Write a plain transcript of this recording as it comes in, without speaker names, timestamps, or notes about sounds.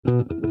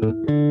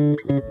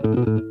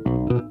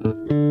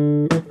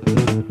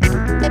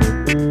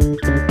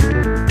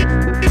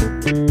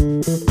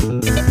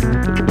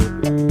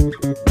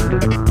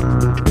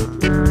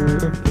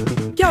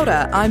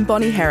I'm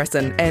Bonnie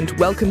Harrison, and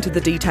welcome to The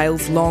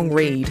Details Long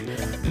Read.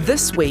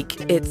 This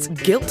week, it's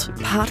Guilt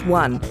Part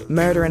 1,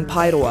 Murder in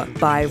Paeroa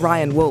by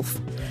Ryan Wolfe.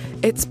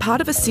 It's part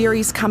of a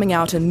series coming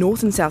out in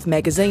North and South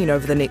magazine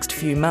over the next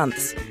few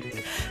months.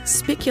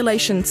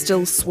 Speculation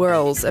still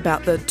swirls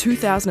about the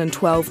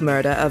 2012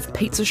 murder of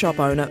pizza shop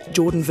owner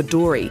Jordan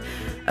Voudouris,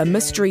 a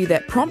mystery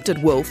that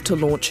prompted Wolfe to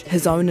launch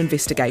his own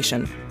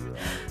investigation.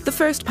 The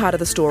first part of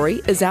the story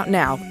is out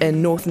now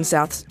in North and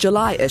South's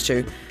July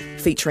issue,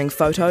 featuring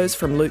photos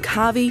from Luke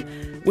Harvey,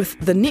 with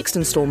the next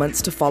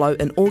instalments to follow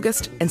in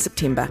August and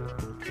September.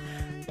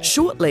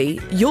 Shortly,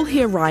 you'll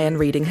hear Ryan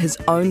reading his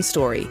own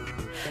story.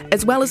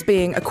 As well as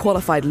being a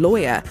qualified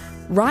lawyer,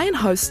 Ryan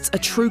hosts a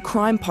true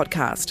crime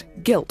podcast,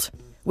 Guilt,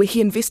 where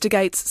he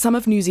investigates some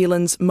of New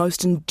Zealand's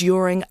most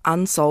enduring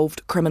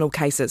unsolved criminal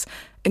cases,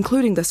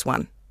 including this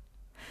one.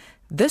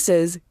 This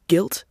is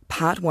Guilt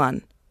Part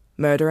 1,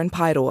 Murder in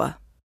Paeroa.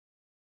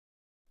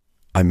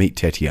 I meet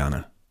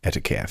Tatiana at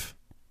a cafe.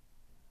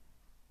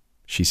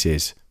 She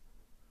says,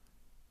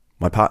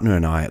 my partner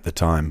and I at the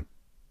time,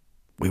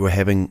 we were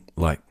having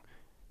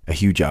a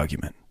huge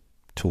argument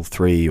till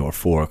 3 or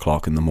 4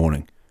 o'clock in the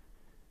morning.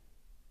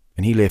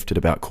 And he left at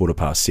about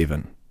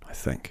 7:15, I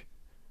think.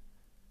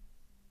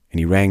 And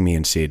he rang me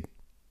and said,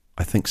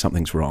 I think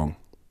something's wrong.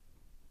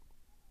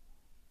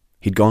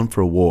 He'd gone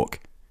for a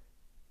walk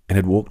and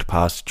had walked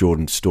past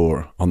Jordan's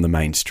store on the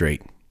main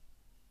street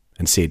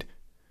and said,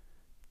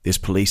 there's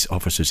police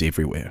officers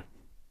everywhere.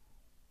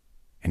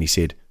 And he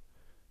said,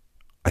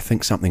 I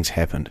think something's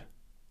happened.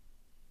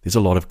 There's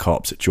a lot of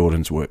cops at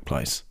Jordan's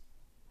workplace.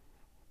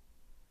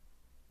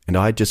 And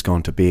I had just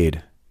gone to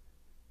bed,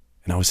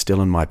 and I was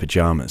still in my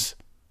pyjamas.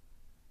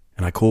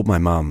 And I called my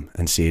mum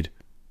and said,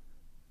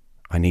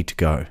 I need to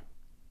go.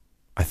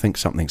 I think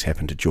something's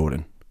happened to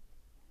Jordan.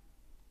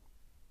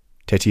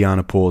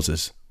 Tatiana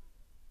pauses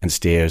and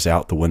stares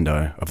out the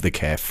window of the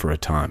cafe for a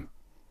time,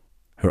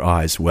 her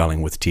eyes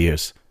welling with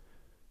tears,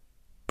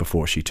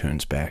 before she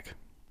turns back.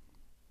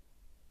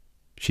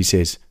 She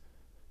says,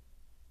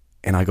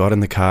 and I got in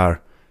the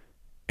car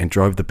and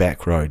drove the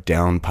back road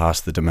down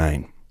past the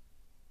domain.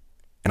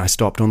 And I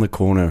stopped on the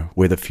corner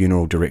where the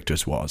funeral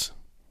director's was,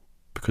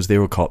 because there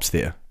were cops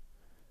there.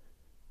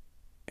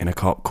 And a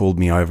cop called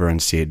me over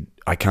and said,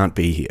 I can't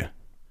be here.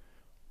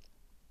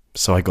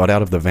 So I got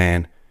out of the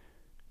van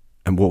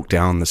and walked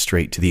down the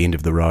street to the end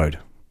of the road.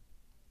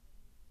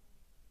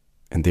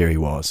 And there he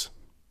was,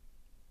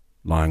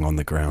 lying on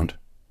the ground.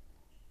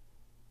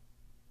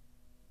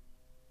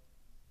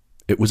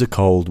 It was a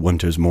cold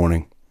winter's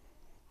morning,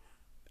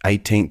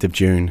 18th of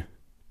June,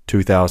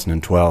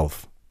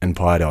 2012, in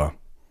Paeroa,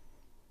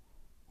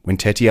 when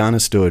Tatiana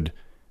stood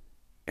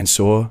and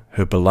saw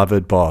her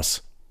beloved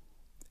boss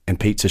and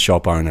pizza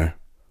shop owner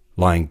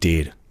lying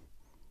dead,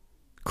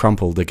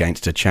 crumpled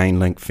against a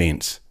chain-link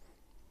fence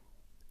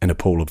in a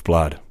pool of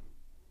blood,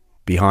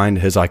 behind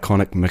his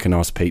iconic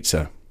Mykonos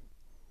pizza,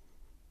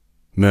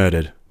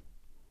 murdered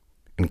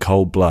in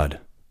cold blood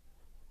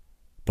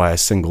by a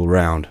single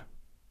round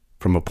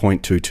from a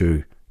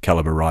 .22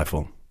 caliber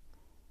rifle.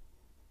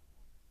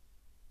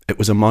 It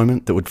was a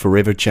moment that would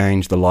forever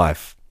change the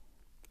life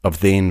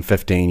of then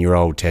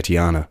 15-year-old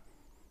Tatiana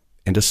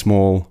and a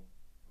small,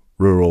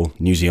 rural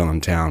New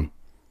Zealand town.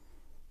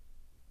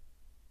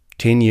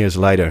 10 years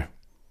later,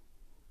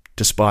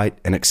 despite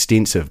an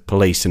extensive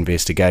police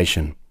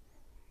investigation,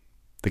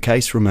 the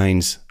case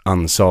remains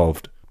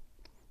unsolved.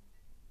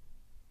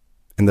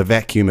 In the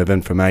vacuum of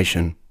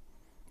information,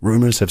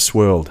 rumours have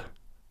swirled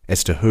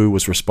as to who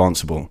was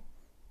responsible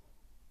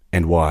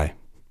and why.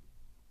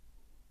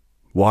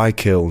 Why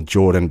kill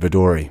Jordan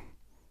Voudouris,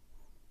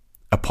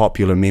 a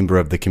popular member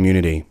of the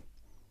community,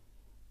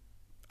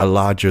 a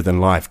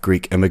larger-than-life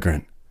Greek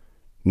immigrant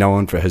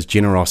known for his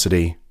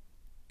generosity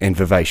and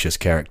vivacious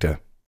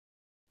character?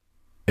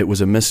 It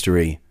was a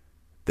mystery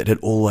that had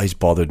always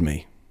bothered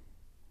me.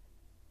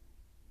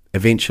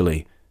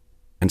 Eventually,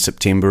 in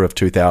September of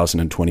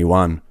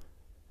 2021,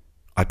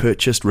 I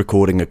purchased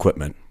recording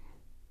equipment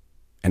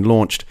and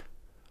launched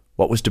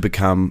what was to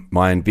become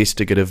my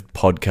investigative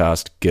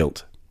podcast,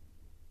 Guilt.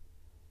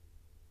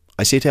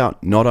 I set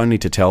out not only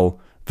to tell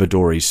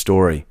Voudouris'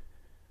 story,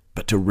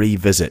 but to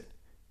revisit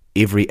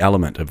every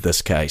element of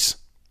this case,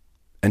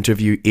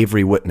 interview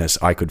every witness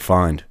I could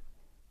find,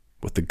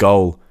 with the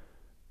goal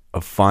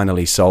of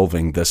finally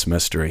solving this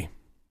mystery.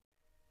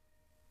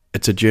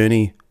 It's a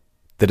journey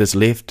that has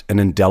left an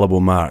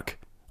indelible mark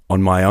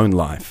on my own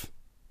life,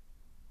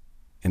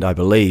 and I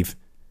believe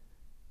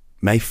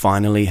may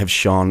finally have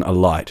shone a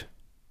light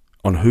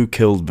on who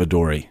killed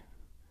Voudouris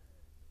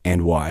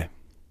and why.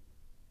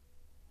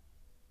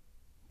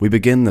 We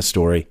begin the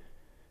story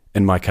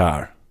in my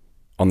car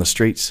on the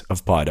streets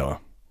of Paeroa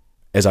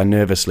as I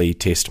nervously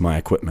test my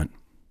equipment.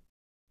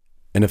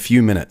 In a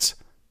few minutes,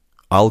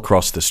 I'll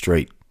cross the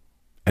street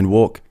and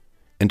walk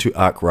into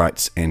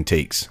Arkwright's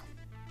Antiques.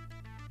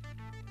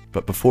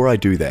 But before I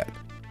do that,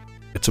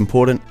 it's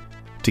important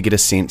to get a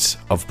sense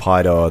of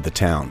Paeroa the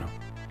town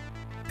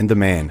and the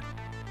man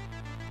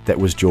that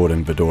was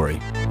Jordan Voudouris.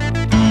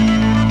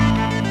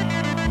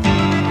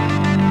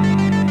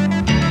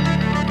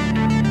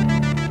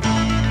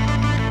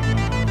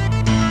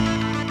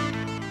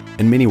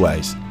 In many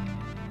ways,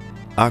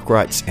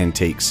 Arkwright's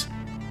Antiques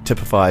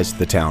typifies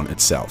the town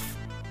itself.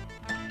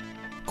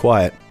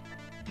 Quiet,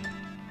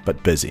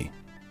 but busy.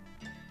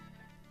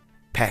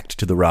 Packed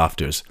to the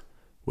rafters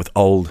with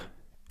old,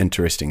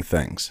 interesting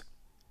things.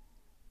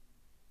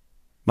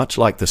 Much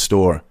like the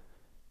store,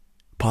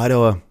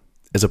 Paeroa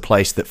is a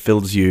place that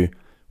fills you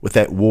with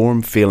that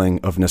warm feeling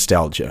of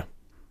nostalgia.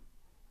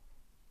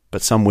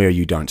 But somewhere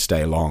you don't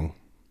stay long.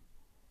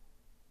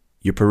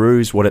 You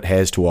peruse what it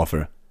has to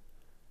offer,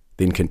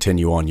 then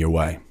continue on your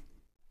way.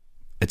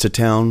 It's a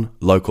town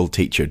local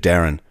teacher,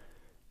 Darren,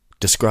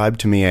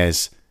 described to me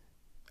as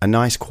a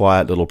nice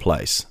quiet little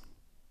place.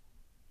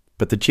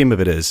 But the gem of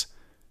it is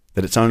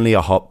that it's only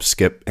a hop,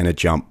 skip and a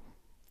jump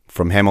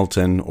from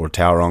Hamilton or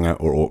Tauranga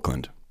or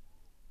Auckland.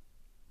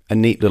 A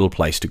neat little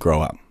place to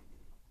grow up,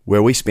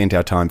 where we spent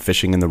our time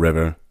fishing in the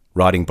river,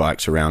 riding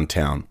bikes around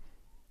town,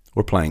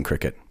 or playing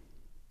cricket.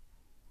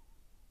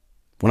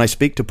 When I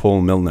speak to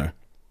Paul Milner,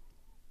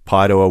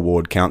 Paeroa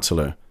Ward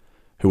councillor,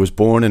 who was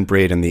born and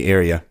bred in the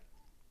area,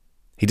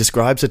 he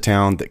describes a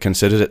town that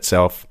considers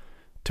itself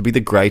to be the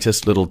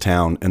greatest little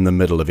town in the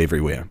middle of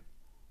everywhere,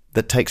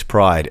 that takes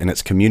pride in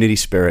its community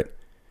spirit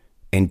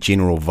and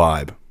general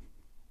vibe.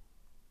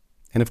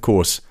 And of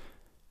course,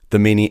 the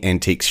many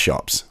antiques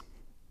shops.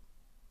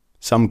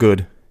 Some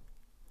good,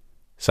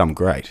 some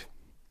great.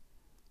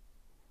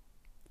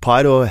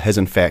 Paeroa has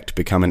in fact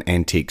become an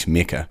antiques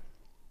mecca.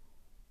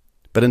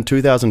 But in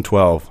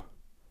 2012,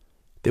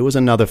 there was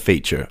another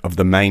feature of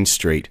the main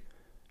street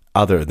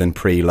other than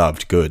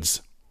pre-loved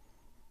goods.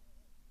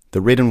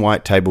 The red and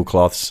white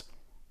tablecloths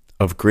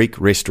of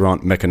Greek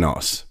restaurant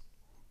Mykonos.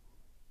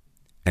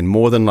 And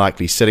more than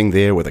likely sitting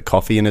there with a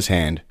coffee in his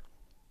hand,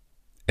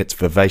 its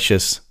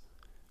vivacious,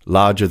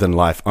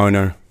 larger-than-life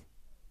owner,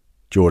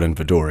 Jordan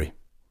Voudouris.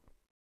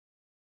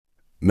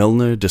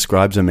 Milner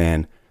describes a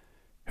man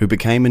who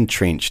became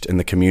entrenched in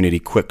the community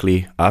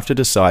quickly after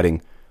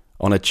deciding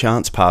on a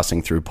chance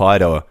passing through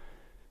Paeroa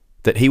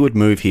that he would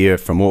move here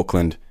from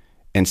Auckland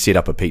and set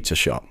up a pizza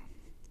shop.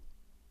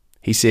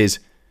 He says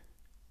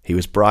he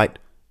was bright,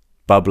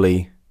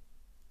 bubbly,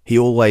 he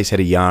always had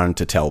a yarn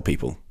to tell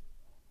people.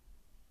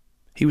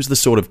 He was the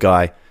sort of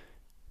guy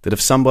that if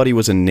somebody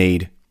was in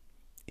need,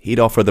 he'd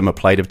offer them a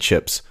plate of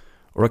chips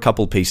or a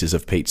couple pieces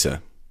of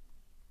pizza,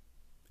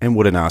 and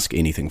wouldn't ask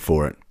anything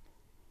for it.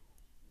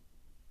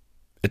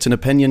 It's an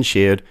opinion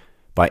shared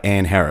by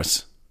Anne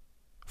Harris,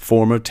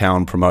 former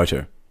town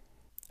promoter,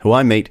 who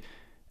I meet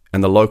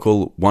in the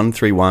local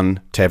 131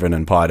 Tavern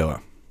in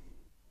Paeroa.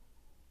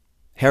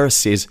 Harris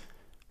says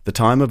the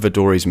time of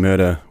Voudouris'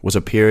 murder was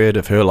a period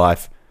of her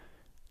life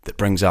that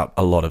brings up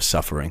a lot of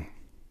suffering,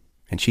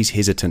 and she's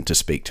hesitant to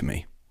speak to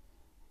me.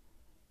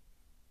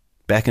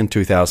 Back in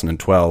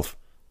 2012,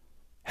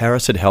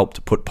 Harris had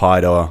helped put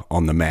Paeroa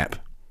on the map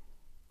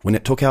when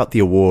it took out the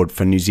award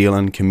for New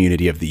Zealand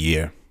Community of the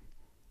Year.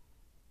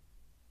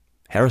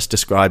 Harris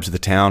describes the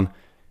town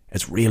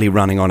as really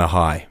running on a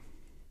high.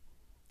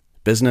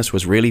 Business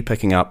was really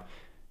picking up,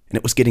 and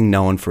it was getting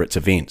known for its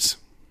events.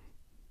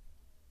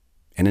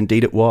 And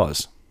indeed it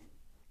was.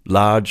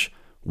 Large,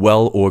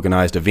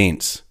 well-organised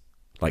events,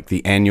 like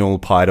the annual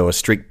Paeroa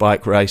Street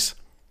Bike Race,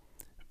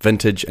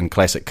 Vintage and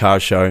Classic Car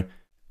Show,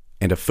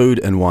 and a food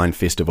and wine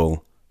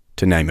festival,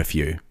 to name a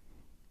few.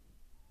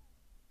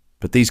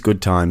 But these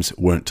good times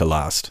weren't to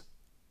last.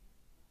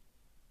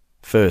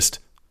 First,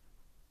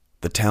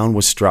 the town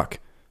was struck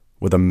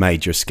with a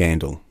major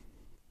scandal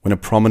when a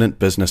prominent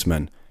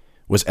businessman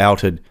was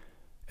outed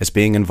as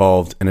being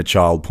involved in a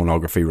child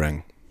pornography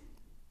ring.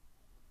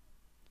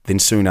 Then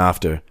soon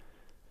after,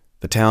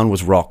 the town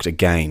was rocked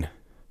again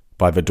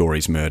by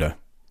Voudouris' murder.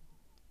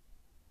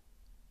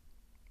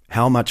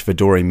 How much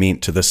Voudouris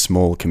meant to this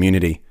small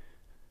community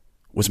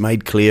was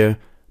made clear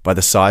by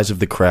the size of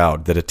the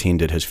crowd that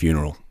attended his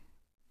funeral.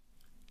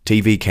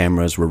 TV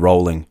cameras were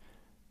rolling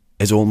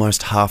as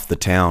almost half the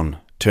town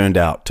turned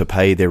out to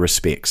pay their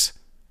respects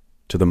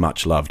to the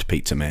much-loved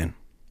pizza man.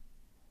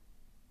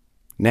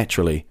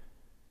 Naturally,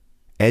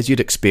 as you'd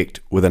expect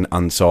with an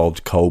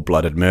unsolved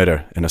cold-blooded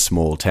murder in a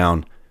small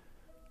town,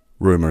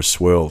 rumours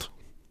swirled.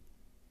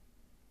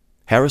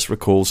 Harris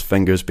recalls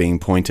fingers being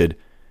pointed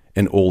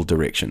in all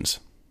directions.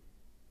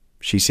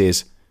 She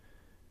says,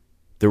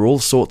 "There were all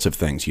sorts of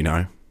things, you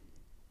know.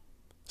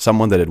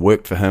 Someone that had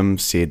worked for him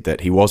said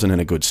that he wasn't in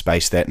a good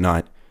space that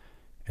night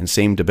and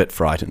seemed a bit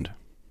frightened.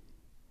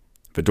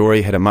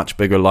 Voudouris had a much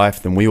bigger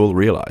life than we all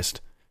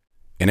realised,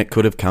 and it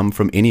could have come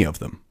from any of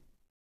them."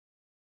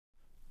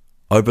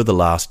 Over the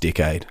last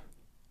decade,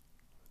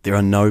 there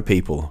are no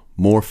people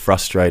more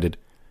frustrated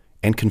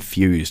and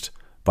confused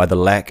by the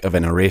lack of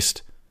an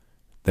arrest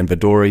than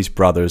Voudouris'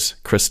 brothers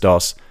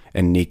Christos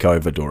and Nico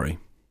Voudouris.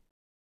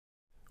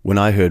 When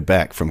I heard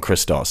back from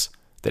Christos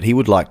that he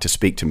would like to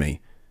speak to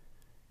me,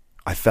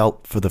 I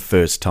felt for the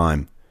first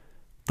time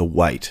the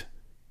weight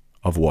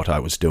of what I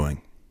was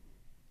doing.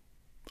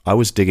 I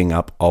was digging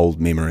up old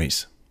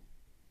memories,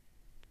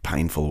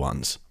 painful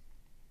ones,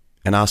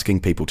 and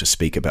asking people to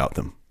speak about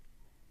them.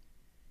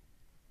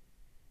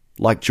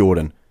 Like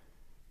Jordan,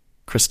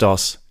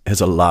 Christos is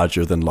a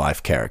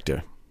larger-than-life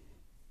character.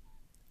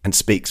 and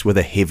speaks with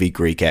a heavy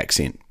Greek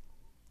accent.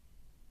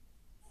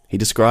 He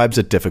describes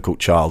a difficult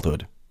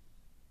childhood,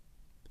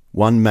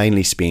 one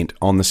mainly spent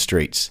on the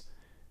streets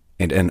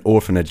and in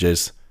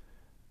orphanages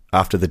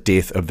after the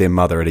death of their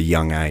mother at a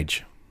young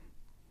age.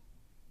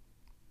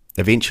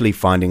 Eventually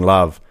finding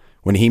love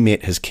when he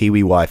met his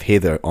Kiwi wife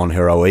Heather on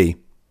her OE,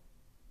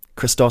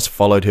 Christos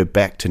followed her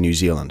back to New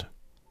Zealand,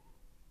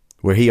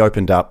 where he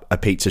opened up a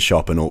pizza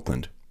shop in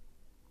Auckland.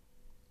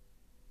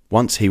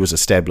 Once he was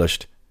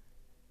established,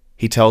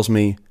 he tells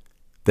me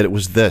that it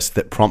was this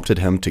that prompted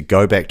him to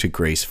go back to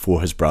Greece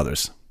for his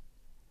brothers,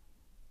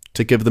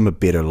 to give them a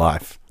better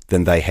life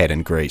than they had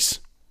in Greece.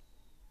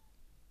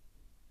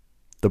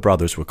 The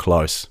brothers were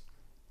close.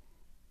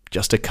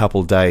 Just a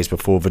couple days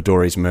before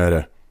Voudouris'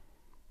 murder,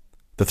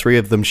 the three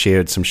of them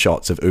shared some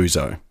shots of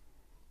ouzo,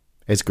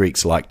 as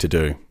Greeks like to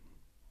do.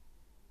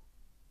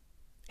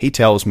 He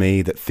tells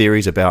me that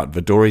theories about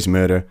Voudouris'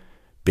 murder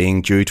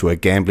being due to a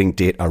gambling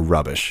debt are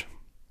rubbish.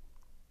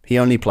 He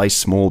only plays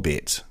small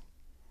bets.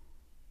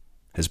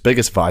 His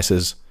biggest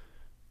vices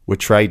were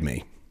trade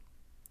me,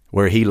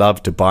 where he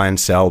loved to buy and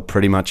sell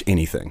pretty much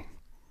anything,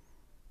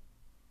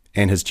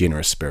 and his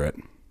generous spirit.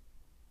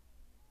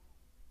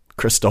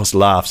 Christos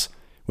laughs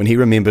when he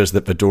remembers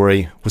that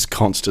Voudouris was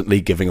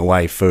constantly giving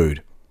away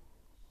food,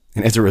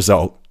 and as a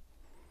result,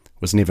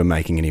 was never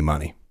making any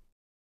money.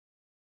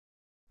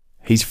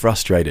 He's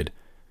frustrated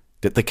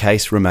that the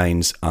case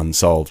remains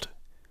unsolved,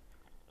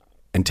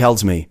 and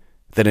tells me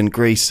that in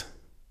Greece,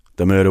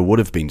 the murder would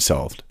have been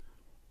solved.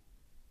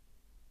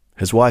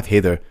 His wife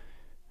Heather,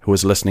 who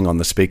was listening on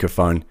the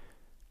speakerphone,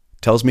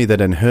 tells me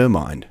that in her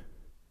mind,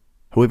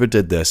 whoever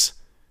did this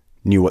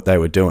knew what they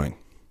were doing.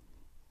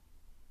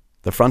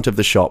 The front of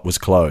the shop was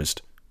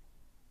closed.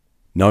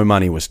 No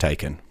money was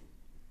taken.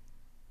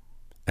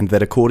 And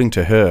that according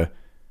to her,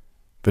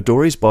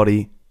 Voudouris'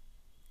 body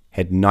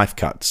had knife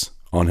cuts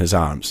on his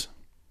arms.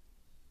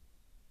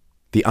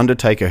 The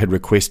undertaker had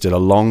requested a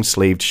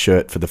long-sleeved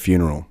shirt for the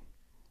funeral.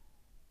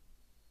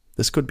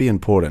 This could be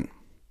important.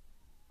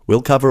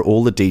 We'll cover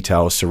all the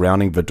details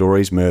surrounding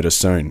Voudouris' murder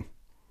soon,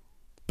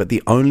 but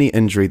the only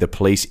injury the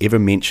police ever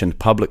mentioned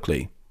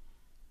publicly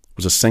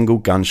was a single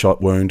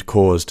gunshot wound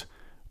caused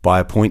by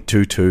a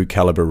 .22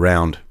 caliber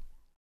round.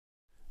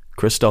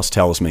 Christos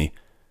tells me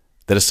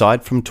that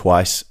aside from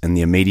twice in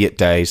the immediate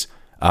days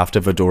after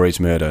Voudouris'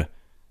 murder,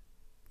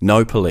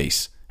 no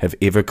police have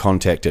ever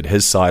contacted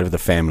his side of the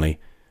family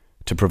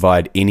to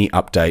provide any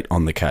update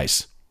on the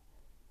case.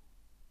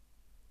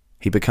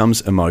 He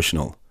becomes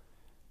emotional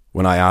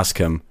when I ask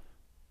him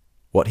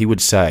what he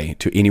would say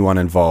to anyone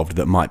involved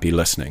that might be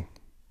listening,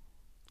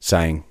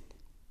 saying,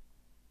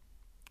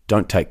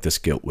 "Don't take this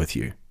guilt with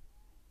you.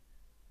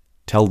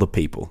 Tell the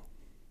people.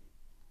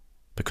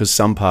 Because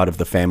some part of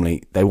the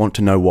family, they want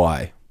to know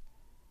why.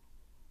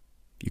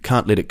 You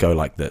can't let it go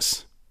like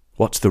this.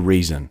 What's the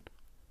reason?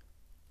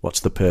 What's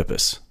the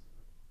purpose?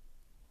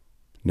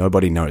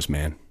 Nobody knows,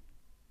 man.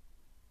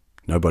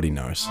 Nobody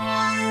knows."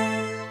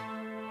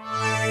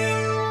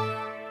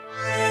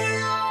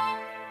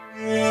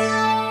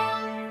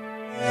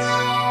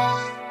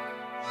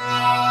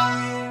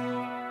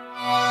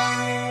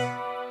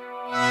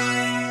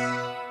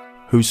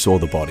 Who saw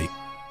the body?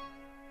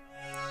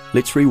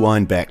 Let's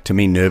rewind back to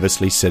me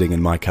nervously sitting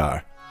in my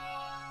car,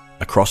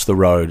 across the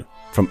road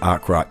from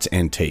Arkwright's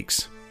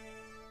Antiques,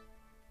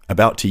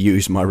 about to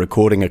use my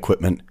recording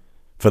equipment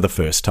for the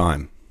first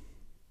time.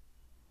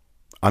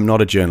 I'm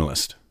not a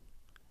journalist.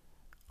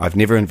 I've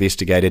never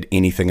investigated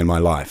anything in my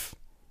life.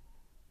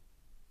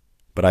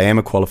 But I am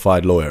a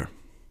qualified lawyer,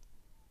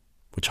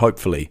 which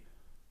hopefully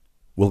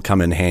will come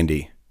in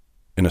handy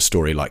in a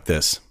story like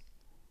this.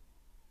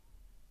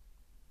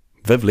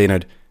 Viv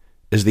Leonard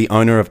is the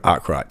owner of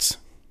Arkwright's,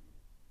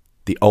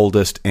 the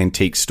oldest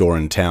antique store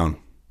in town,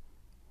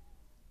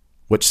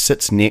 which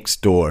sits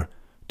next door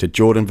to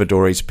Jordan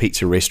Voudouris'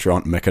 pizza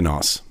restaurant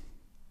Mykonos.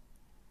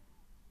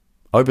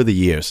 Over the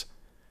years,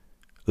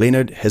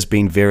 Leonard has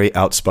been very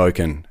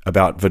outspoken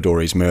about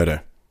Voudouris'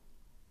 murder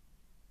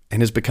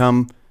and has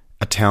become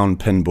a town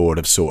pinboard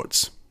of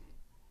sorts.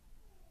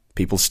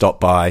 People stop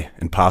by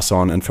and pass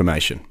on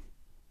information,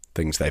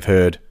 things they've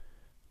heard,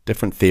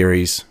 different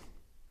theories,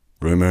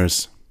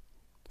 rumours,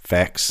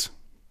 facts,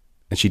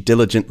 and she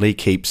diligently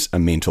keeps a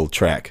mental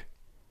track.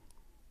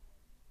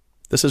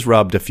 This has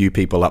rubbed a few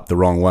people up the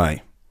wrong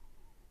way,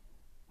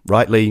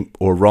 rightly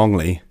or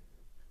wrongly,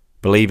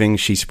 believing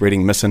she's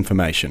spreading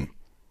misinformation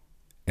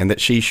and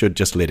that she should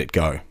just let it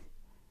go.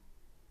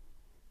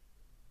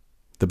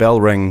 The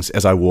bell rings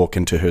as I walk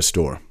into her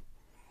store.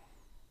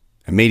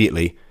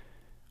 Immediately,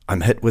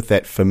 I'm hit with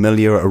that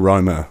familiar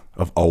aroma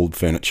of old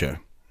furniture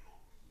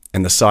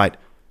and the sight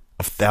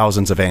of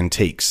thousands of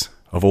antiques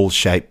of all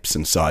shapes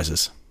and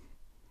sizes.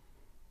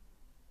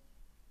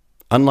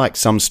 Unlike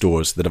some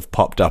stores that have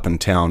popped up in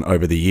town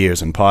over the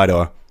years in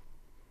Paeroa,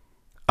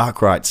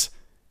 Arkwright's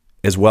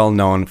is well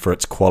known for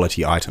its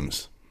quality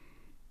items.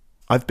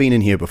 I've been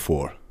in here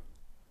before,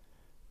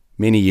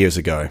 many years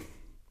ago,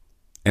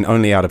 and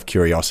only out of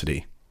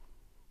curiosity.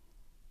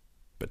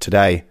 But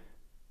today,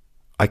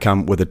 I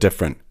come with a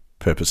different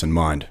purpose in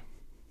mind.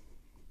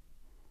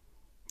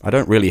 I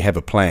don't really have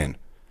a plan.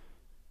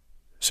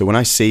 So when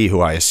I see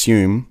who I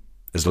assume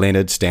is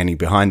Leonard standing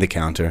behind the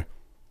counter,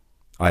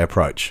 I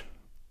approach,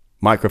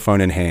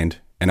 microphone in hand,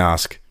 and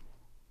ask,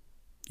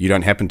 "You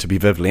don't happen to be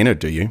Viv Leonard,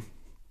 do you?"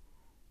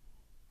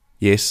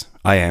 "Yes,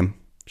 I am,"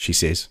 she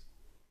says.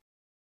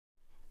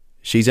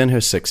 She's in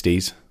her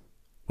 60s,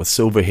 with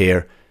silver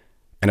hair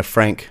and a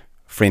frank,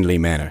 friendly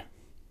manner.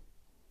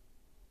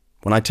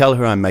 When I tell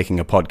her I'm making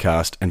a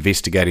podcast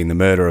investigating the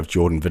murder of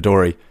Jordan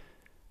Voudouris,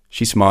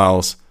 she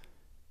smiles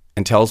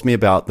and tells me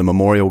about the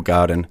memorial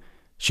garden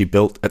she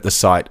built at the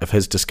site of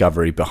his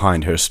discovery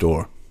behind her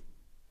store.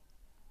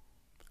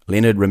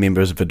 Leonard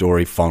remembers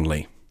Voudouris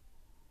fondly,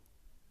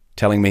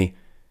 telling me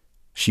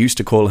she used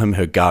to call him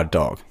her guard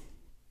dog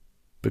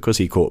because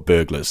he caught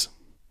burglars.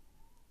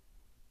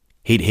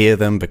 He'd hear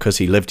them because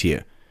he lived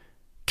here,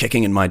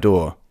 kicking in my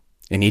door,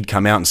 and he'd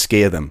come out and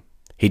scare them.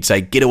 He'd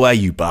say, "Get away,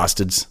 you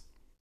bastards."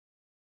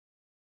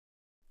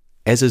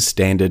 As is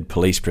standard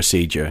police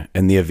procedure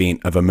in the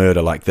event of a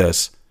murder like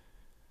this,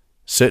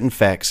 certain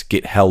facts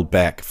get held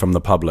back from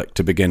the public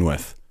to begin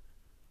with.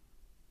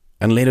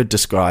 And Leonard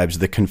describes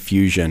the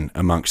confusion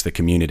amongst the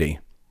community.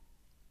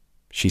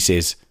 She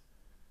says,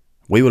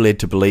 "We were led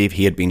to believe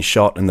he had been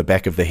shot in the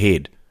back of the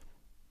head,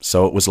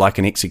 so it was like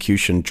an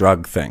execution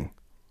drug thing."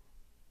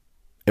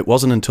 It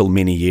wasn't until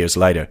many years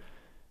later,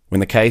 when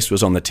the case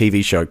was on the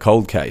TV show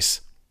Cold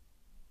Case,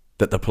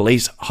 that the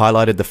police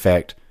highlighted the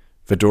fact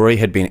Voudouris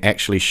had been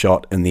actually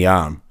shot in the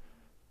arm,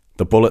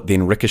 the bullet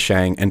then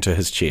ricocheting into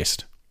his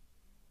chest.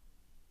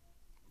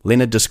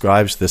 Leonard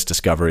describes this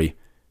discovery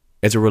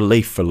as a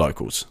relief for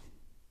locals.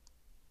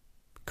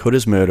 Could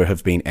his murder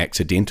have been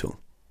accidental?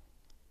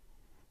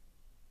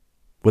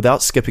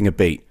 Without skipping a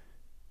beat,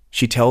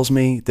 she tells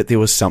me that there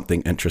was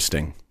something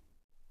interesting.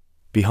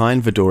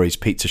 Behind Voudouris'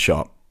 pizza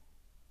shop,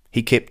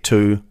 he kept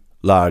 2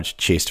 large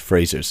chest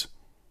freezers.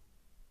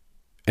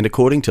 And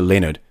according to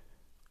Leonard,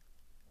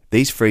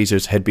 these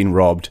freezers had been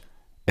robbed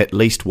at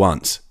least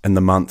once in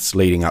the months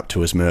leading up to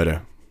his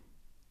murder.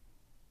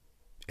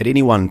 At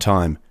any one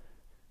time,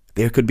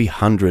 there could be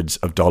hundreds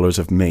of dollars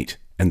of meat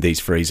in these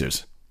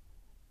freezers.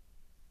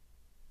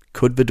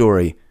 Could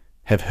Voudouris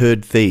have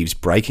heard thieves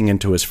breaking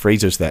into his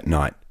freezers that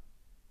night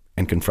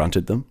and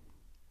confronted them?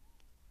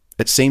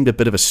 It seemed a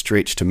bit of a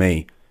stretch to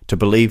me to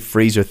believe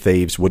freezer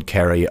thieves would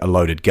carry a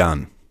loaded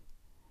gun.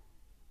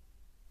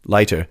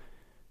 Later,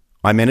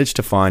 I managed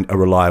to find a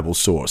reliable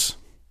source,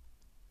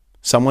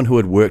 someone who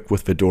had worked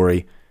with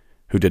Voudouris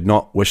who did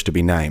not wish to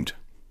be named.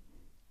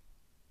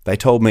 They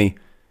told me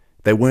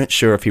they weren't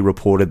sure if he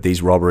reported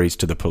these robberies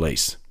to the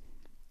police.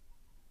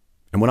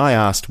 And when I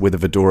asked whether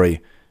Voudouris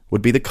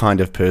would be the kind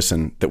of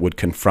person that would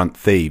confront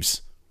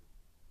thieves,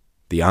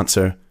 the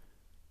answer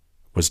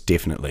was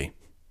definitely.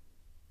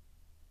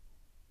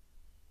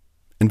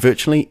 In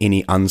virtually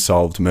any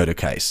unsolved murder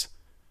case,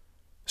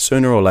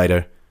 sooner or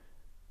later,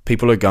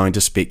 people are going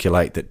to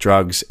speculate that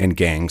drugs and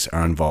gangs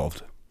are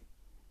involved.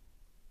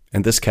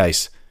 And this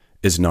case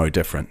is no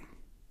different.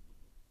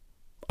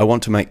 I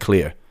want to make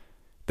clear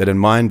that in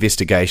my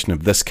investigation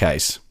of this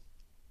case,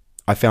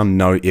 I found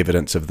no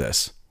evidence of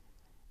this.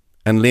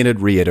 And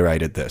Leonard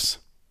reiterated this,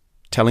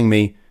 telling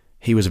me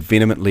he was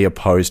vehemently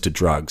opposed to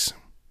drugs.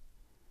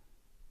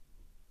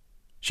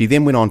 She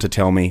then went on to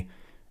tell me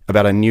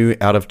about a new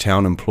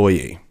out-of-town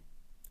employee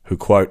who,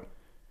 quote,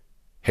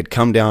 had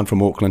come down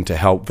from Auckland to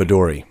help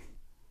Voudouris.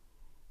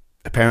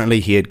 Apparently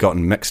he had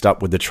gotten mixed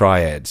up with the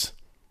triads.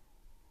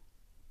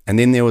 And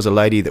then there was a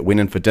lady that went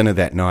in for dinner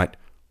that night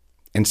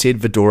and said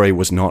Voudouris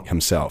was not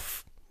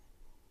himself.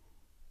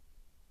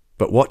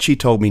 But what she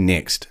told me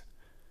next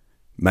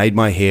made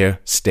my hair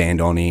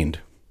stand on end.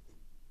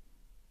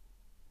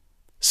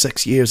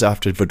 6 years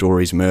after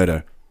Voudouris'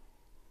 murder,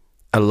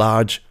 a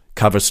large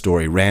cover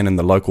story ran in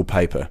the local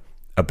paper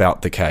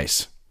about the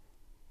case,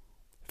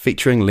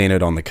 featuring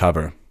Leonard on the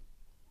cover.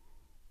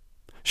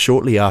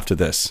 Shortly after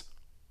this,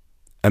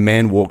 a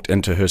man walked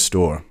into her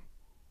store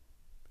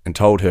and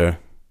told her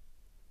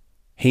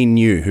he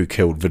knew who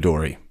killed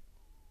Voudouris.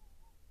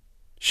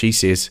 She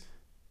says,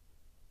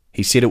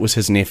 he said it was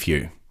his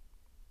nephew,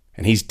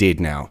 and he's dead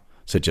now,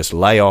 so just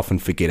lay off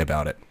and forget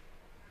about it.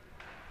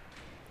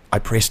 I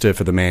pressed her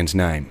for the man's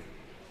name,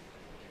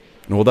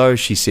 and although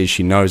she says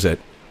she knows it,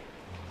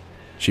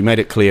 she made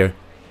it clear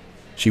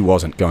she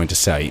wasn't going to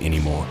say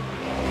anymore.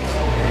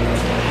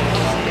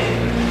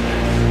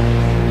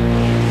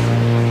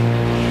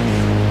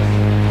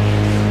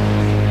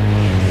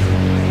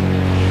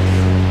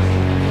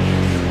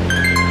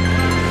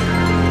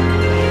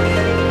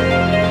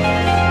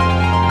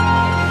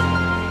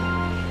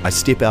 I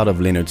step out of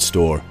Leonard's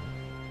store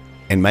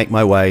and make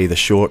my way the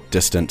short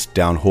distance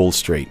down Hall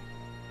Street,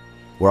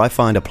 where I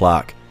find a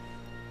plaque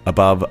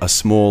above a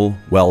small,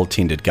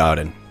 well-tended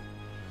garden.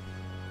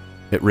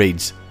 It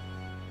reads,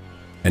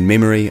 "In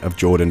memory of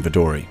Jordan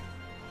Voudouris,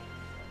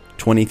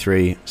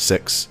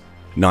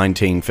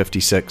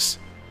 23/6/1956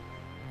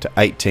 to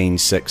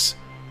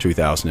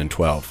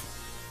 18/6/2012.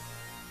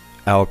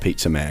 Our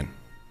Pizza Man."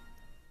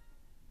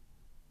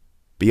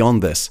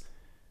 Beyond this,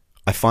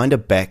 I find a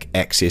back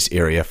access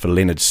area for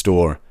Leonard's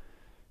store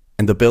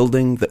and the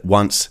building that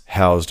once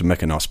housed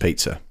Mykonos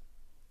Pizza.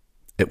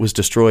 It was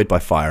destroyed by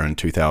fire in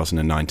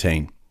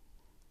 2019.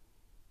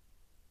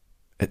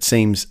 It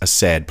seems a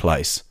sad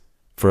place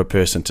for a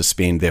person to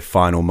spend their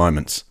final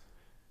moments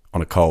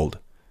on a cold,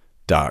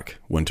 dark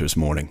winter's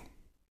morning.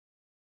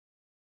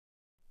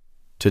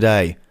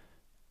 Today,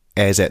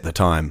 as at the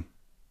time,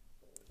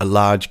 a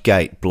large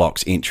gate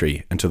blocks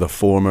entry into the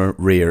former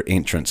rear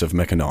entrance of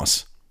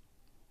Mykonos.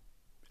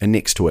 And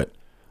next to it,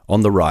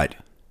 on the right,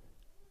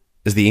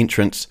 is the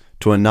entrance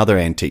to another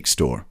antique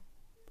store,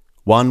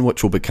 one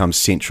which will become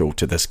central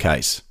to this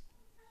case,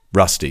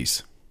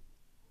 Rusty's,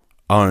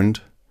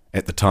 owned,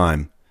 at the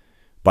time,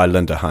 by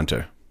Linda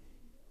Hunter.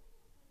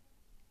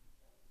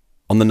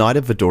 On the night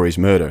of Voudouris'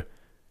 murder,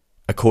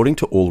 according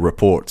to all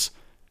reports,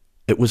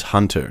 it was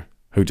Hunter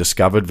who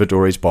discovered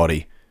Voudouris'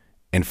 body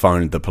and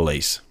phoned the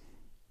police.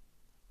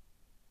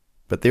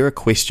 But there are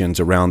questions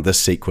around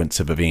this sequence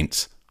of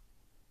events.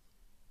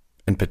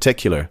 In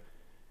particular,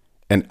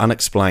 an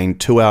unexplained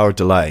 2-hour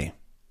delay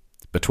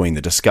between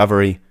the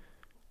discovery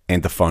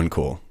and the phone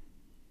call.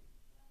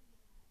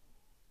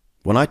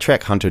 When I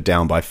track Hunter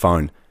down by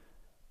phone,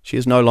 she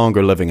is no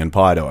longer living in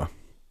Paeroa,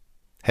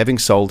 having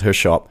sold her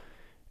shop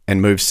and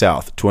moved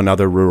south to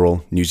another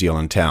rural New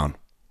Zealand town.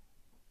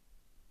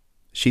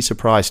 She's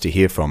surprised to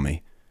hear from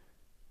me,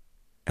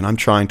 and I'm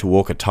trying to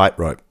walk a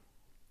tightrope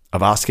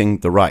of asking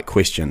the right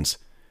questions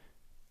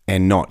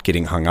and not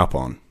getting hung up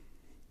on.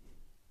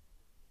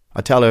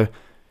 I tell her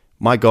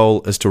my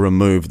goal is to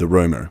remove the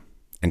rumour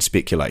and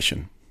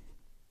speculation,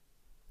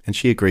 and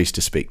she agrees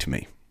to speak to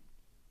me.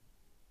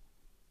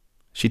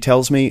 She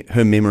tells me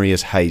her memory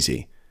is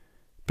hazy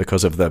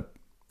because of the,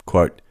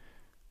 quote,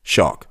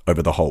 shock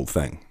over the whole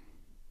thing,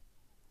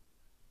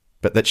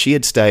 but that she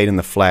had stayed in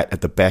the flat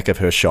at the back of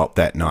her shop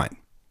that night.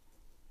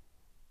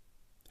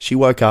 She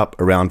woke up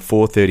around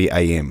 4:30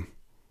 a.m.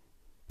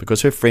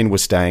 because her friend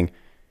was staying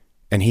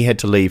and he had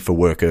to leave for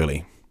work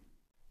early.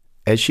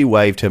 As she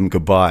waved him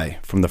goodbye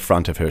from the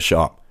front of her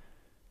shop,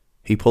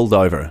 he pulled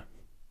over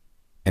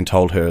and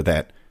told her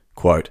that,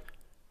 quote,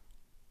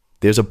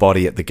 there's a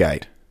body at the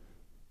gate,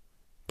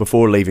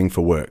 before leaving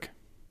for work.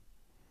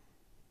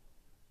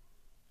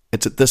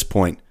 It's at this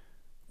point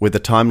where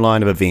the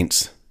timeline of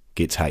events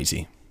gets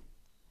hazy.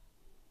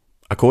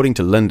 According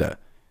to Linda,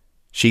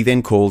 she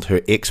then called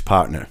her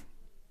ex-partner,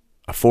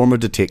 a former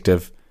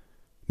detective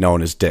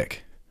known as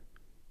Dick.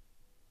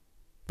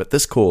 But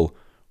this call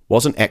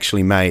wasn't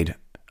actually made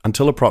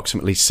until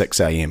approximately 6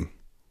 a.m.,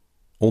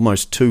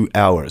 almost 2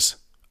 hours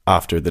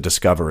after the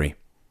discovery.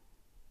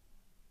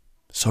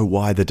 So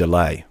why the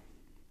delay?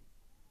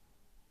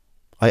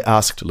 I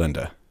asked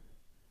Linda,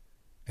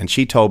 and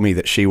she told me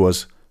that she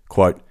was,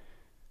 quote,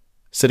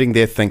 sitting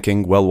there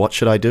thinking, well, what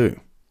should I do?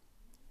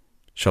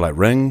 Shall I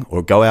ring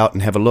or go out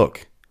and have a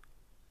look?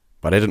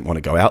 But I didn't want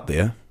to go out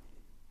there.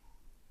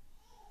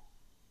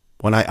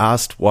 When I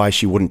asked why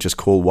she wouldn't just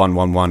call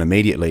 111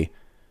 immediately,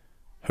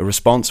 her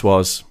response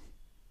was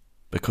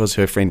because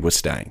her friend was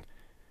staying,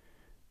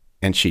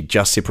 and she'd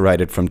just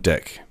separated from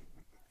Dick,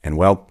 and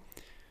well,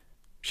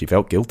 she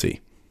felt guilty,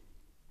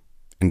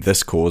 and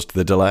this caused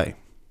the delay.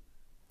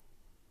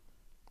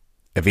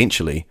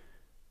 Eventually,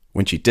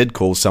 when she did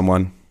call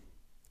someone,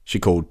 she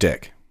called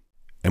Dick,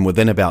 and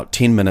within about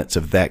 10 minutes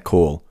of that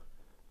call,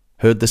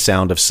 heard the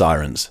sound of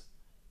sirens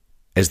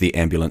as the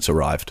ambulance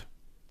arrived.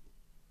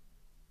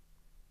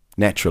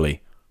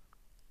 Naturally,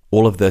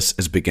 all of this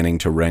is beginning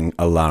to ring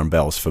alarm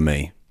bells for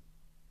me.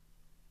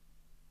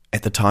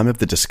 At the time of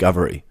the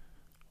discovery,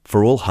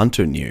 for all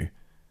Hunter knew,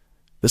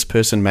 this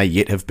person may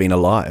yet have been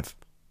alive.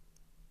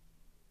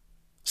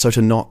 So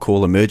to not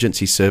call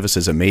emergency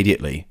services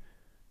immediately,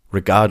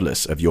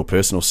 regardless of your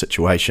personal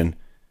situation,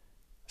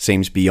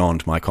 seems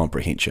beyond my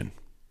comprehension.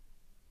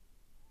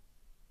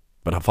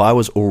 But if I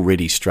was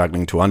already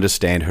struggling to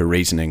understand her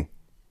reasoning,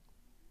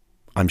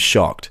 I'm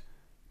shocked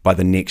by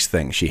the next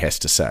thing she has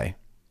to say.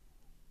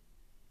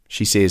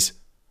 She says,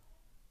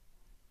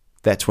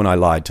 that's when I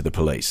lied to the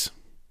police.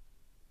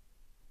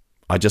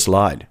 I just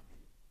lied,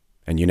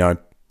 and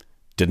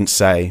didn't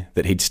say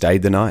that he'd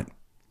stayed the night.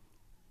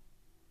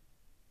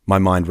 My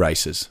mind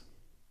races.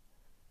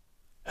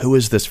 Who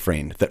is this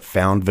friend that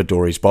found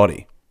Voudouris'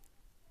 body?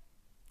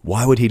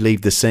 Why would he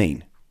leave the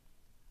scene?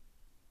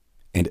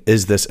 And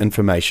is this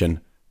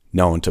information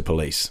known to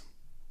police?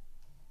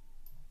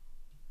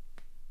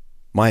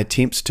 My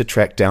attempts to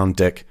track down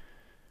Dick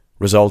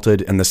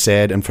resulted in the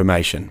sad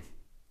information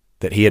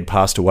that he had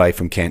passed away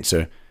from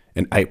cancer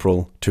in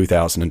April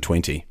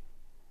 2020.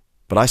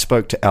 But I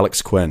spoke to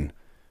Alex Quinn,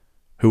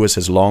 who was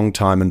his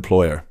long-time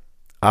employer,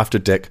 after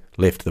Dick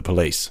left the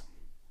police.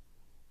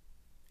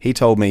 He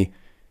told me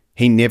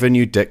he never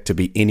knew Dick to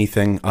be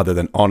anything other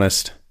than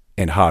honest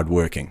and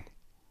hard-working,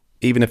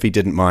 even if he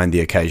didn't mind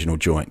the occasional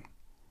joint.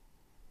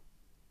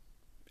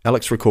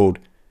 Alex recalled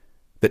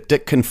that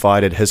Dick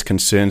confided his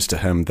concerns to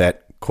him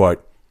that,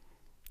 quote,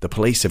 the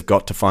police have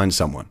got to find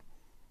someone,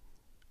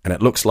 and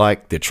it looks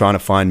like they're trying to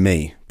find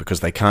me because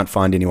they can't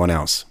find anyone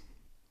else.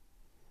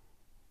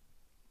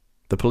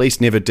 The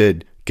police never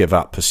did give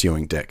up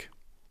pursuing Dick.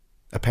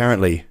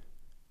 Apparently,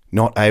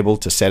 not able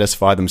to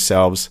satisfy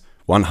themselves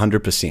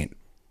 100%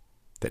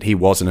 that he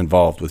wasn't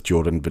involved with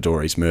Jordan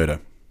Voudouris'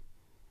 murder.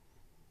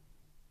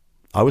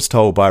 I was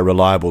told by a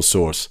reliable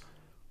source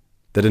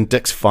that in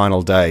Dick's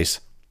final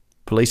days,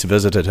 police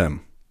visited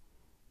him,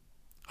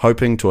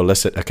 hoping to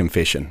elicit a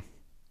confession,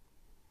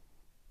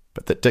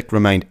 but that Dick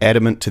remained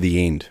adamant to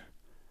the end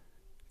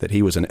that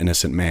he was an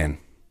innocent man.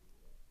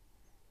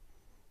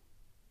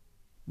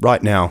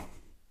 Right now,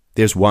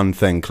 there's one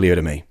thing clear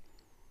to me.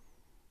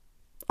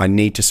 I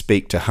need to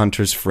speak to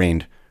Hunter's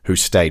friend who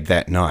stayed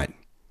that night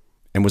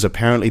and was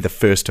apparently the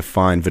first to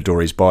find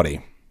Voudouris'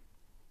 body.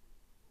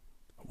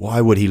 Why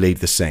would he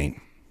leave the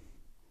scene?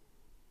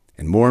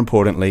 And more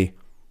importantly,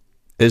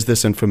 is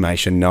this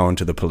information known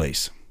to the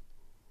police?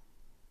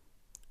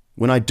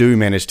 When I do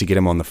manage to get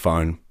him on the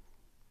phone,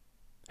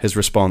 his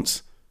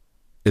response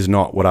is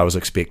not what I was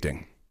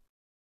expecting.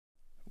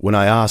 When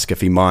I ask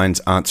if he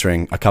minds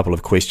answering a couple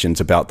of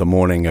questions about the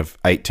morning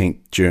of 18th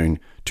June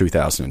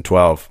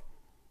 2012,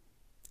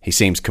 he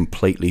seems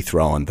completely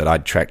thrown that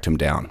I'd tracked him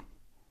down.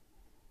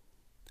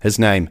 His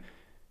name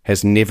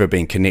has never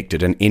been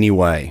connected in any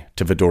way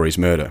to Voudouris'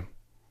 murder.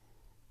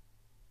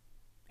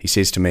 He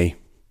says to me,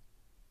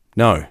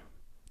 "No,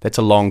 that's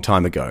a long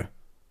time ago.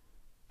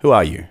 Who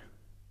are you?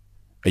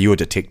 Are you a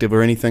detective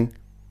or anything?"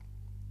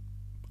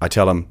 I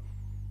tell him,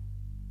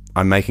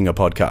 "I'm making a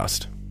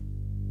podcast."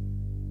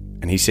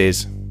 And he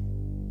says,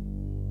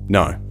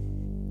 "No,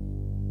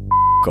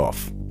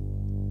 off."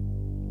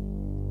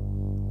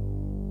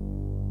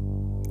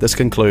 This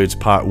concludes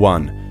part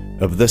 1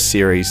 of this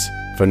series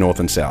for North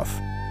and South.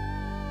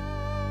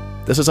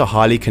 This is a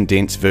highly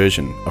condensed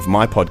version of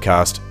my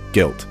podcast,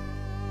 Guilt,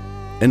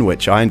 in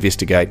which I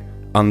investigate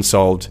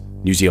unsolved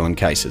New Zealand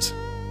cases.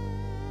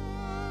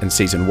 In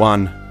Season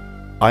 1,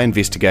 I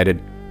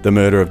investigated the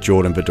murder of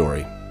Jordan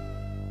Voudouris.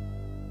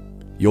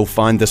 You'll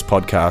find this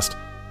podcast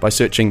by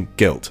searching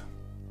Guilt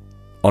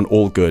on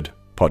all good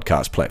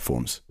podcast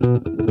platforms.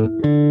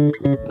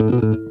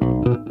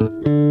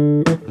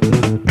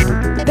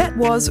 That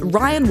was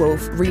Ryan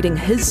Wolf reading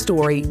his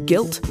story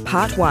Guilt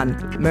Part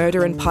 1,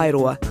 Murder in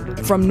Paeroa,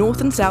 from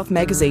North and South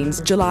magazine's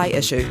July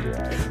issue.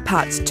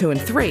 Parts 2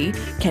 and 3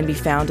 can be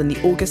found in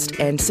the August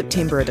and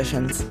September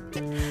editions.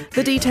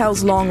 The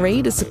Details long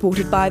read is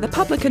supported by the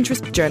Public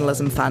Interest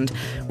Journalism Fund.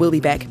 We'll be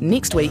back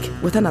next week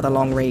with another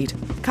long read.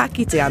 Ka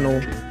kite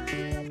anō.